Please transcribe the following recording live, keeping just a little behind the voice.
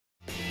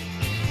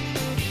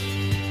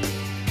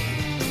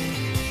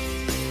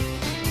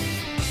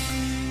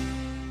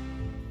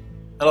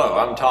Hello,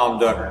 I'm Tom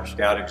Duggar,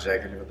 Scout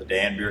Executive of the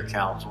Danbury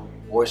Council,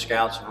 Boy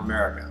Scouts of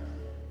America.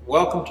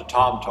 Welcome to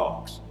Tom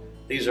Talks.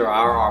 These are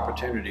our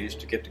opportunities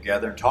to get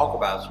together and talk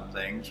about some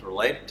things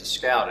related to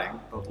scouting,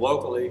 both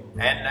locally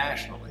and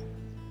nationally.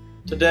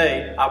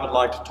 Today, I would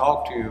like to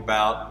talk to you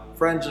about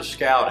Friends of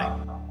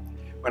Scouting.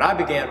 When I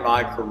began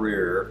my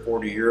career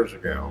 40 years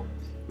ago,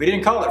 we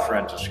didn't call it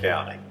Friends of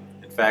Scouting.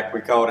 In fact, we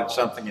called it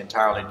something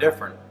entirely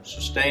different,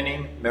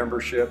 Sustaining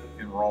Membership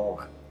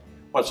Enrollment.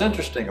 What's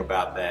interesting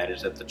about that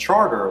is that the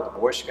charter of the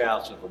Boy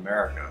Scouts of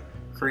America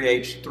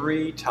creates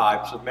three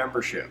types of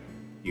membership: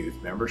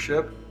 youth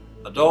membership,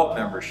 adult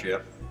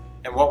membership,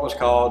 and what was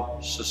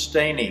called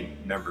sustaining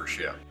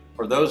membership,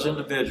 for those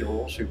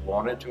individuals who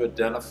wanted to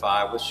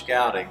identify with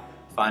scouting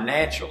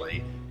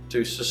financially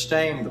to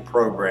sustain the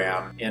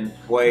program in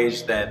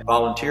ways that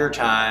volunteer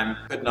time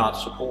could not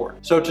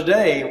support. So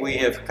today we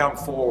have come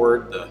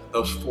forward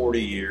those 40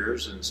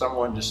 years, and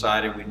someone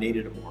decided we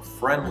needed a more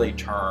friendly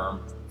term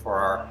for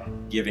our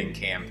giving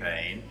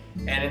campaign.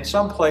 And in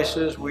some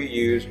places we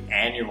use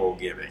annual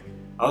giving.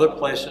 Other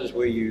places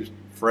we use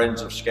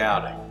Friends of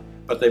Scouting.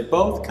 But they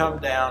both come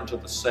down to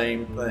the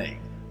same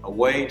thing, a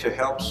way to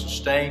help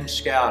sustain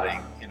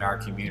scouting in our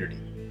community.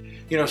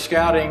 You know,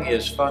 scouting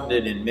is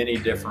funded in many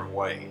different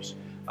ways.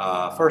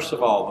 First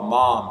of all, the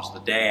moms, the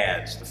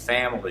dads, the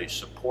families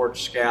support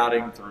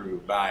scouting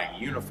through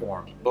buying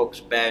uniforms, books,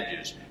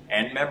 badges,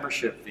 and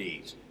membership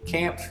fees,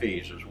 camp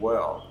fees as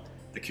well.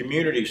 The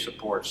community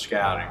supports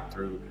scouting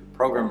through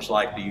programs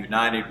like the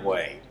United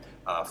Way,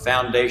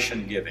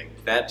 foundation giving,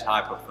 that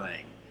type of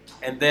thing.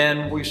 And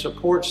then we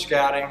support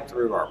scouting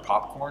through our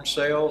popcorn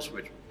sales,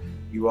 which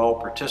you all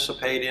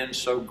participate in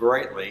so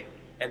greatly,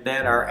 and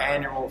then our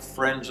annual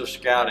Friends of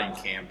Scouting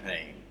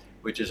campaign,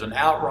 which is an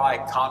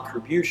outright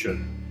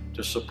contribution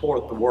to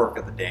support the work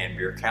of the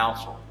Danbury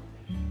Council.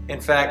 In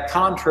fact,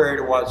 contrary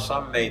to what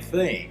some may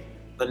think,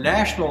 the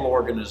national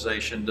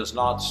organization does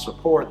not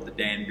support the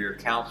Danbury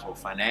Council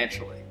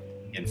financially.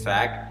 In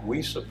fact,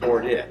 we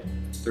support it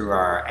through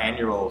our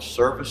annual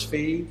service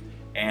fee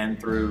and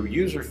through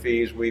user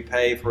fees we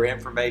pay for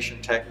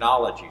information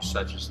technology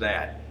such as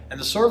that. And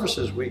the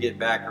services we get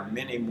back are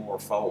many more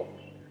fold.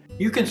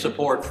 You can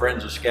support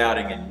Friends of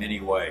Scouting in many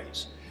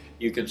ways.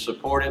 You can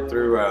support it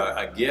through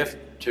a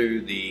gift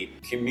to the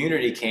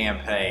community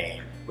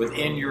campaign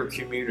within your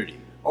community,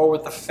 or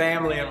with the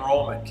family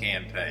enrollment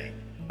campaign.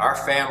 Our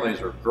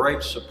families are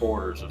great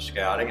supporters of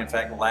scouting. In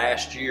fact,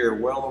 last year,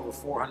 well over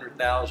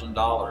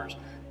 $400,000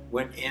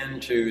 went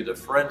into the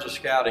Friends of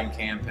Scouting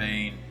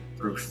campaign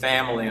through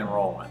family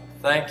enrollment.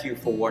 Thank you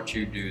for what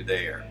you do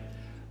there.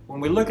 When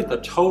we look at the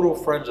total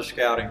Friends of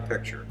Scouting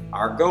picture,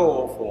 our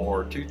goal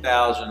for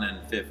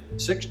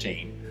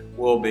 2016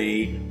 will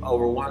be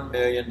over $1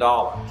 million.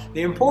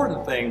 The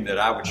important thing that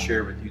I would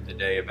share with you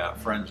today about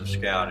Friends of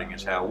Scouting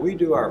is how we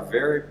do our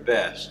very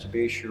best to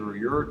be sure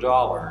your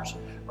dollars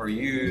are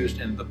used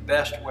in the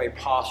best way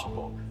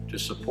possible to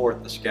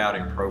support the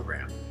scouting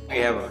program. We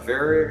have a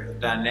very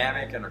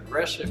dynamic and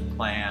aggressive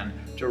plan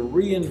to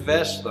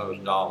reinvest those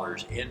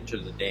dollars into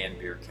the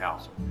Danbury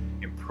Council.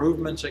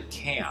 Improvements at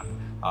camp,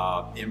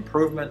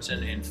 improvements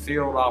in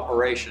field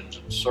operations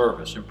and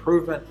service,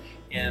 improvement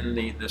in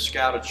the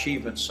Scout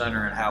Achievement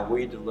Center and how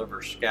we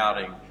deliver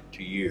scouting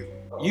to you.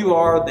 You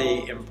are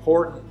the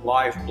important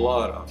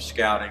lifeblood of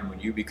scouting when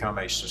you become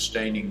a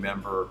sustaining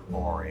member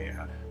or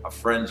a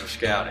Friends of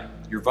Scouting.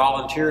 Your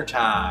volunteer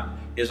time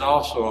is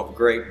also of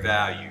great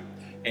value,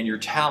 and your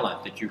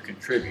talent that you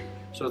contribute.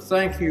 So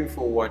thank you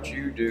for what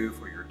you do,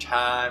 for your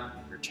time,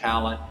 your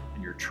talent,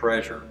 and your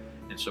treasure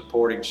in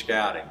supporting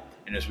scouting.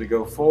 And as we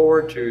go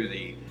forward to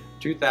the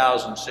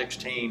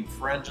 2016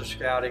 Friends of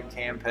Scouting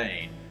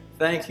campaign,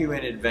 thank you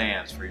in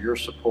advance for your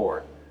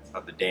support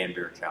of the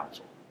Danbury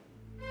Council.